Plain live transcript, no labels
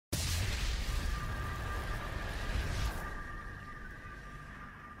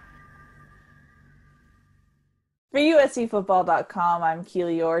For USCFootball.com, I'm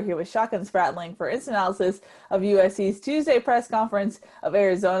Keely Eure here with Shotgun Spratling for instant analysis of USC's Tuesday press conference of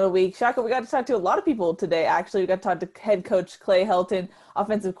Arizona week. Shotgun, we got to talk to a lot of people today, actually. We got to talk to head coach Clay Helton,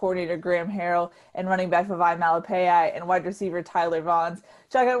 offensive coordinator Graham Harrell, and running back Vavae Malepeai, and wide receiver Tyler Vaughns.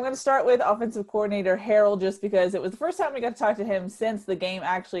 Shotgun, I'm going to start with offensive coordinator Harrell just because it was the first time we got to talk to him since the game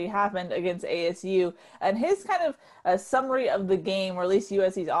actually happened against ASU. And his kind of summary of the game, or at least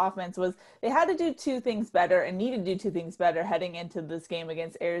USC's offense, was they had to do two things better and needed to do two things better heading into this game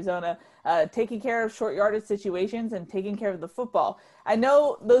against Arizona, taking care of short yardage situations and taking care of the football. I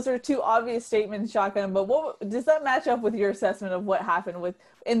know those are two obvious statements, Shotgun, but what does that match up with your assessment of what happened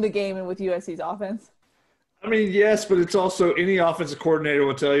in the game and with USC's offense? I mean, yes, but it's also any offensive coordinator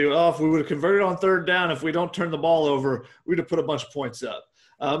will tell you, oh, if we would have converted on third down, if we don't turn the ball over, we'd have put a bunch of points up.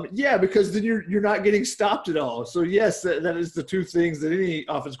 Yeah, because then you're not getting stopped at all. So, yes, that is the two things that any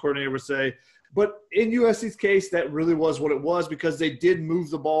offensive coordinator would say. But in USC's case, that really was what it was because they did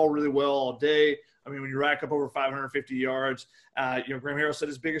move the ball really well all day. I mean, when you rack up over 550 yards, Graham Harrell said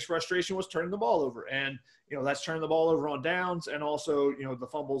his biggest frustration was turning the ball over. And, that's turning the ball over on downs and also, the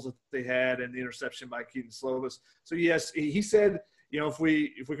fumbles that they had and the interception by Kedon Slovis. So, yes, he said, if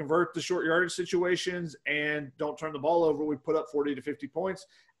we convert the short yardage situations and don't turn the ball over, we put up 40 to 50 points.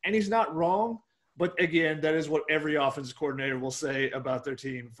 And he's not wrong. But, again, that is what every offensive coordinator will say about their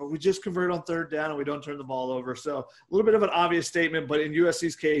team. If we just convert on third down and we don't turn the ball over. So a little bit of an obvious statement, but in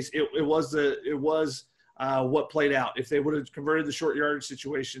USC's case, it was what played out. If they would have converted the short yardage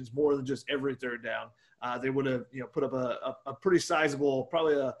situations more than just every third down, they would have put up a pretty sizable,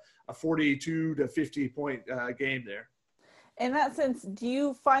 probably a 42 to 50 point game there. In that sense, do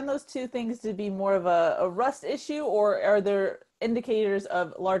you find those two things to be more of a rust issue, or are there indicators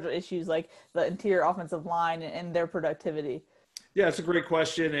of larger issues like the interior offensive line and their productivity? Yeah, it's a great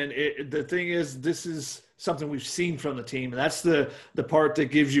question. And the thing is, this is something we've seen from the team. And that's the part that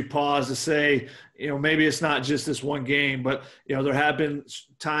gives you pause to say, maybe it's not just this one game, but, there have been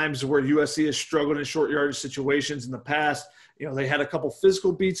times where USC has struggled in short yardage situations in the past. They had a couple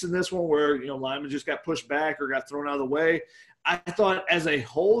physical beats in this one where, linemen just got pushed back or got thrown out of the way. I thought as a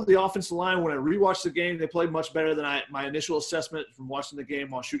whole, the offensive line, when I rewatched the game, they played much better than my initial assessment from watching the game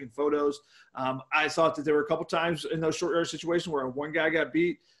while shooting photos. I thought that there were a couple times in those short yardage situations where one guy got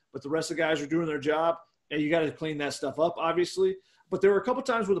beat, but the rest of the guys were doing their job. And you got to clean that stuff up, obviously. But there were a couple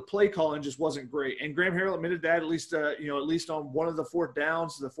times where the play calling just wasn't great. And Graham Harrell admitted that at least on one of the fourth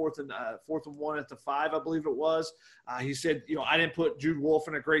downs, the fourth and 1 at the 5, I believe it was. He said, I didn't put Jude Wolfe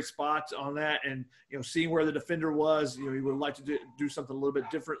in a great spot on that. And, seeing where the defender was, he would like to do something a little bit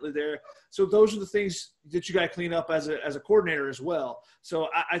differently there. So those are the things that you got to clean up as a coordinator as well. So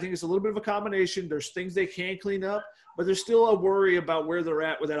I think it's a little bit of a combination. There's things they can clean up, but there's still a worry about where they're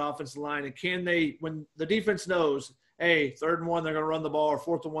at with that offensive line. And can they, when the defense knows, hey, 3rd and 1, they're going to run the ball, or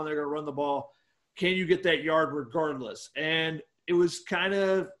 4th and 1, they're going to run the ball, can you get that yard regardless? And it was kind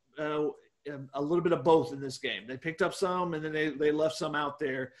of a little bit of both in this game. They picked up some, and then they left some out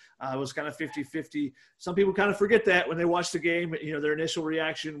there. It was kind of 50-50. Some people kind of forget that when they watch the game. Their initial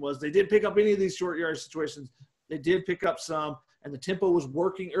reaction was they didn't pick up any of these short yard situations. They did pick up some, and the tempo was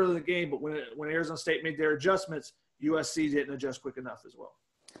working early in the game. But when Arizona State made their adjustments, USC didn't adjust quick enough as well.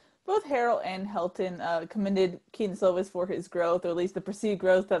 Both Harrell and Helton commended Kedon Slovis for his growth, or at least the perceived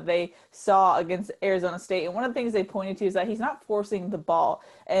growth that they saw against Arizona State. And one of the things they pointed to is that he's not forcing the ball.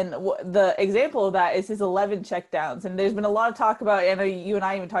 And the example of that is his 11 checkdowns. And there's been a lot of talk about, I know you and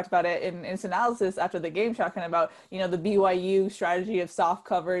I even talked about it in its analysis after the game, talking about, the BYU strategy of soft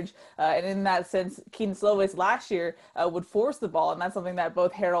coverage. And in that sense, Kedon Slovis last year would force the ball. And that's something that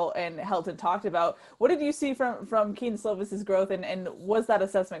both Harrell and Helton talked about. What did you see from Kedon Slovis' growth? And was that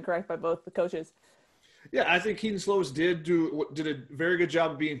assessment correct by both the coaches? Yeah, I think Kedon Slovis did a very good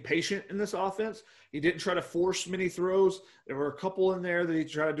job of being patient in this offense. He didn't try to force many throws. There were a couple in there that he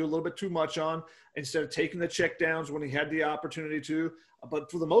tried to do a little bit too much on instead of taking the check downs when he had the opportunity to.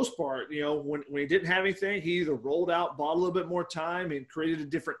 But for the most part, when he didn't have anything, he either rolled out, bought a little bit more time, and created a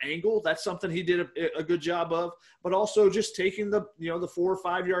different angle. That's something he did a good job of. But also just taking the 4 or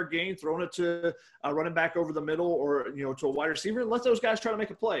 5 yard gain, throwing it to running back over the middle or to a wide receiver, and let those guys try to make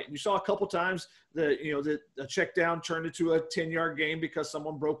a play. You saw a couple times the check down turned into a 10-yard gain because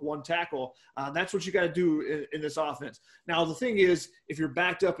someone broke one tackle. That's what you got to do in this offense. Now the thing is, if you're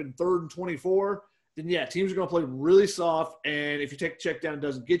backed up in 3rd and 24. Then, yeah, teams are going to play really soft, and if you take a check down, it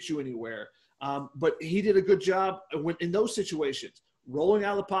doesn't get you anywhere. But he did a good job in those situations, rolling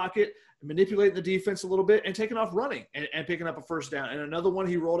out of the pocket manipulating the defense a little bit and taking off running and picking up a first down. And another one,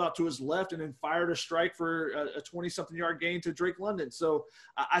 he rolled out to his left and then fired a strike for a 20-something yard gain to Drake London. So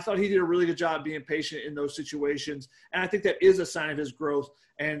I thought he did a really good job being patient in those situations. And I think that is a sign of his growth.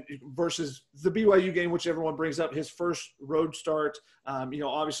 And versus the BYU game, which everyone brings up, his first road start,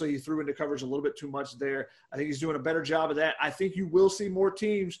 obviously he threw into coverage a little bit too much there. I think he's doing a better job of that. I think you will see more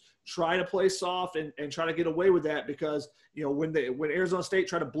teams try to play soft and try to get away with that because, when Arizona State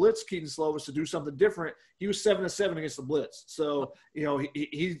tried to blitz Keaton Slovis to do something different, he was 7-7 against the blitz. So,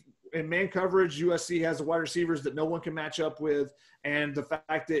 he in man coverage, USC has the wide receivers that no one can match up with. And the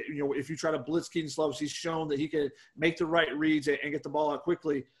fact that, if you try to blitz Keaton Slovis, he's shown that he can make the right reads and get the ball out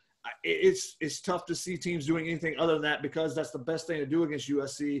quickly. It's tough to see teams doing anything other than that because that's the best thing to do against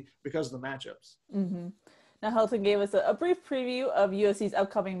USC because of the matchups. Mm-hmm. Now, Helton gave us a brief preview of USC's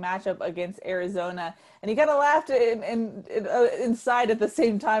upcoming matchup against Arizona, and he kind of laughed inside at the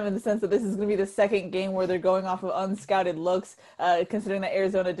same time in the sense that this is going to be the second game where they're going off of unscouted looks, considering that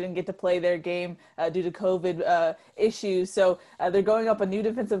Arizona didn't get to play their game due to COVID issues. So they're going up a new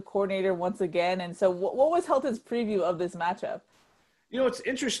defensive coordinator once again. And so what was Helton's preview of this matchup? It's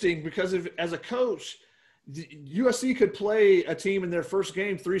interesting because as a coach – USC could play a team in their first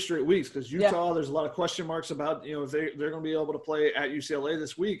game 3 straight weeks because Utah, there's a lot of question marks about, if they're going to be able to play at UCLA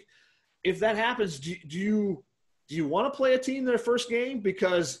this week. If that happens, do you want to play a team their first game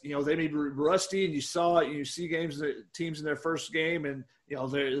because, they may be rusty and you see teams in their first game and, you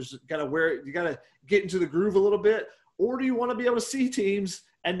got to get into the groove a little bit, or do you want to be able to see teams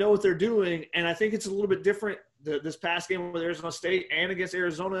and know what they're doing? And I think it's a little bit different this past game with Arizona State and against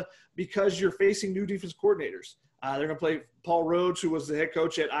Arizona because you're facing new defense coordinators. They're going to play Paul Rhodes, who was the head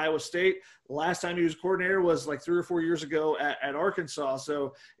coach at Iowa State. The last time he was coordinator was like 3 or 4 years ago at Arkansas.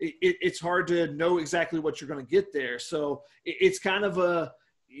 So it's hard to know exactly what you're going to get there. So it's kind of a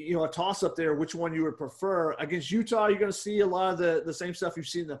toss-up there, which one you would prefer. Against Utah, you're going to see a lot of the same stuff you've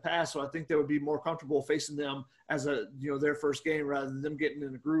seen in the past, so I think they would be more comfortable facing them as their first game rather than them getting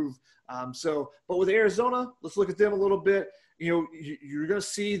in the groove. But with Arizona, let's look at them a little bit. You're going to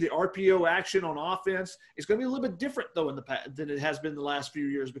see the RPO action on offense. It's going to be a little bit different, though, than it has been the last few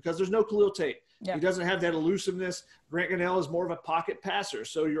years because there's no Khalil Tate. Yeah. He doesn't have that elusiveness. Grant Gunnell is more of a pocket passer,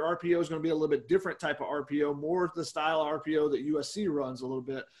 so your RPO is going to be a little bit different type of RPO, more the style of RPO that USC runs a little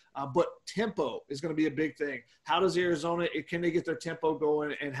bit. But tempo is going to be a big thing. How does Arizona – can they get their tempo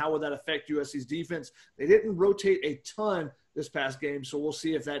going, and how would that affect USC's defense? They didn't rotate a ton this past game, so we'll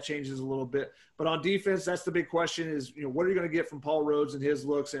see if that changes a little bit. But on defense, that's the big question is, what are you going to get from Paul Rhodes and his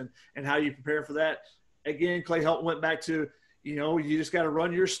looks and how you prepare for that? Again, Clay Helton went back to, you just got to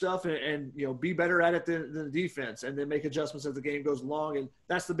run your stuff and be better at it than the defense and then make adjustments as the game goes along. And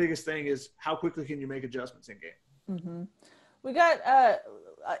that's the biggest thing is how quickly can you make adjustments in game? Mm-hmm. We got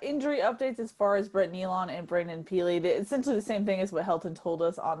injury updates as far as Brett Nealon and Brandon Peely. Essentially the same thing as what Helton told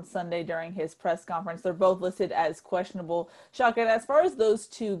us on Sunday during his press conference. They're both listed as questionable. Shotgun, as far as those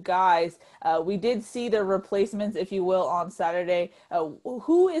two guys, we did see their replacements, if you will, on Saturday.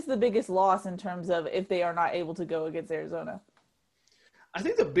 Who is the biggest loss in terms of if they are not able to go against Arizona? I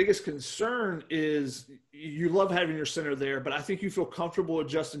think the biggest concern is you love having your center there, but I think you feel comfortable with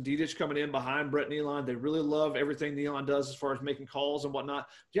Justin Dedich coming in behind Brett Nealon. They really love everything Nealon does as far as making calls and whatnot.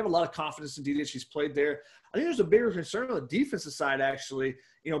 You have a lot of confidence in Dedich. He's played there. I think there's a bigger concern on the defensive side, actually.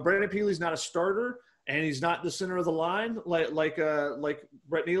 Brandon Peely's not a starter, and he's not the center of the line like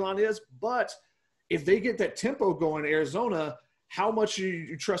Brett Nealon is. But if they get that tempo going, Arizona – how much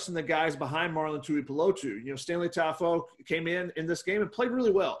you trust in the guys behind Marlon Tuipulotu? Stanley Taufo came in this game and played really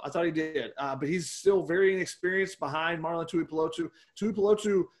well. I thought he did, but he's still very inexperienced behind Marlon Tuipulotu.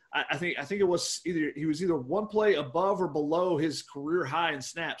 Tuipulotu, I think it was either one play above or below his career high in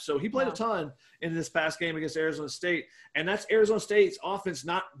snaps. So he played a ton in this past game against Arizona State, and that's Arizona State's offense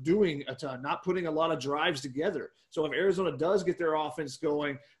not doing a ton, not putting a lot of drives together. So if Arizona does get their offense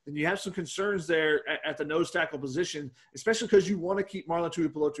going, then you have some concerns there at the nose tackle position, especially because you want to keep Marlon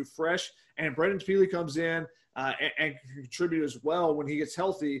Tuipulotu fresh, and Brandon Peely comes in and contribute as well when he gets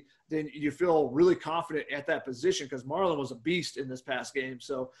healthy. Then you feel really confident at that position because Marlon was a beast in this past game.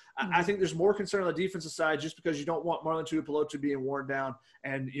 So I think there's more concern on the defensive side just because you don't want Marlon Tuipulotu being worn down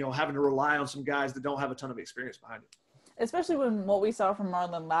and having to rely on some guys that don't have a ton of experience behind him. Especially when what we saw from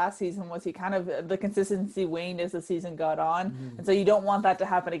Marlon last season was he kind of the consistency waned as the season got on. Mm-hmm. And so you don't want that to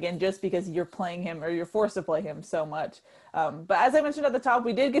happen again just because you're playing him or you're forced to play him so much. But as I mentioned at the top,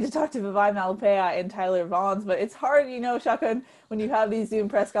 we did get to talk to Vavae Malepeai and Tyler Vaughns, but it's hard, Shotgun, when you have these Zoom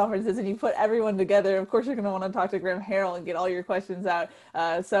press conferences and you put everyone together. Of course, you're going to want to talk to Graham Harrell and get all your questions out.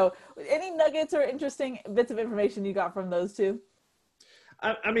 So any nuggets or interesting bits of information you got from those two?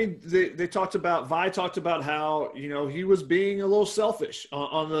 I mean, they talked about Vi talked about how he was being a little selfish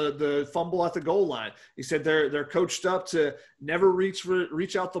on the fumble at the goal line. He said they're coached up to never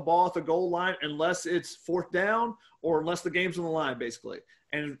reach out the ball at the goal line unless it's fourth down or unless the game's on the line, basically.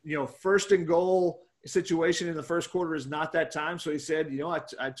 And first and goal situation in the first quarter is not that time. So he said,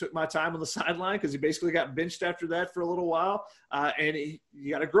 I took my time on the sideline because he basically got benched after that for a little while, and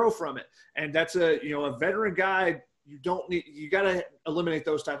you got to grow from it. And that's a veteran guy. You got to eliminate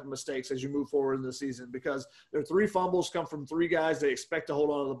those type of mistakes as you move forward in the season, because there are 3 fumbles come from 3 guys they expect to hold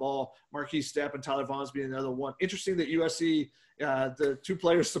on to the ball. Marquise Stepp and Tyler Vaughns being another one. Interesting that USC, the 2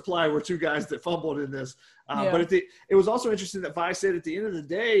 players supply were 2 guys that fumbled in this. But it was also interesting that Vi said at the end of the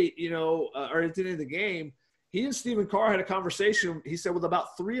day, or at the end of the game, he and Stephen Carr had a conversation. He said with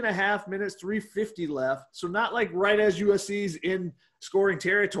about 3.5 minutes, 3:50 left. So not like right as USC's in scoring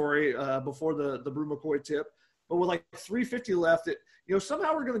territory before the Brew McCoy tip. But with like 3:50 left,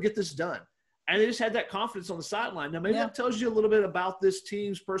 somehow we're going to get this done. And they just had that confidence on the sideline. Now, maybe that tells you a little bit about this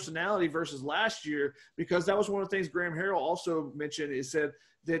team's personality versus last year, because that was one of the things Graham Harrell also mentioned. He said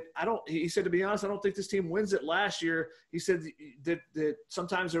that he said, to be honest, I don't think this team wins it last year. He said that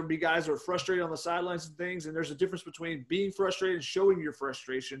sometimes there would be guys that are frustrated on the sidelines and things, and there's a difference between being frustrated and showing your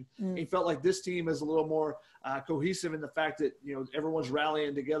frustration. He felt like this team is a little more cohesive in the fact that, everyone's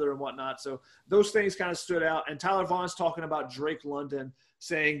rallying together and whatnot. So those things kind of stood out. And Tyler Vaughns talking about Drake London,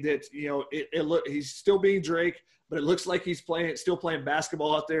 saying that, he's still being Drake, but it looks like he's still playing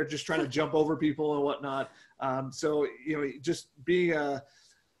basketball out there, just trying to jump over people and whatnot. So, just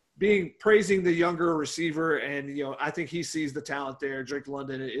praising the younger receiver. And, I think he sees the talent there. Drake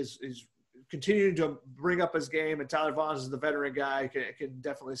London is continuing to bring up his game, and Tyler Vaughns is the veteran guy. Can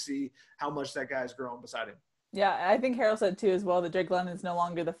definitely see how much that guy's grown beside him. Yeah, I think Harrell said too as well that Drake London is no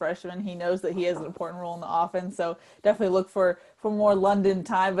longer the freshman. He knows that he has an important role in the offense, so definitely look for more London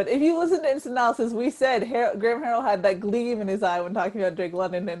time. But if you listen to Instant Analysis, we said Graham Harrell had that gleam in his eye when talking about Drake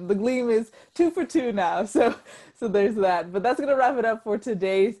London, and the gleam is 2 for 2 now. So there's that. But that's going to wrap it up for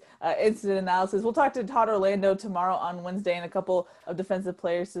today's Instant Analysis. We'll talk to Todd Orlando tomorrow on Wednesday and a couple of defensive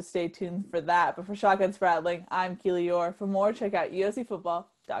players, so stay tuned for that. But for Shotgun Spratling, I'm Keely Eure. For more, check out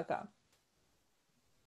uscfootball.com.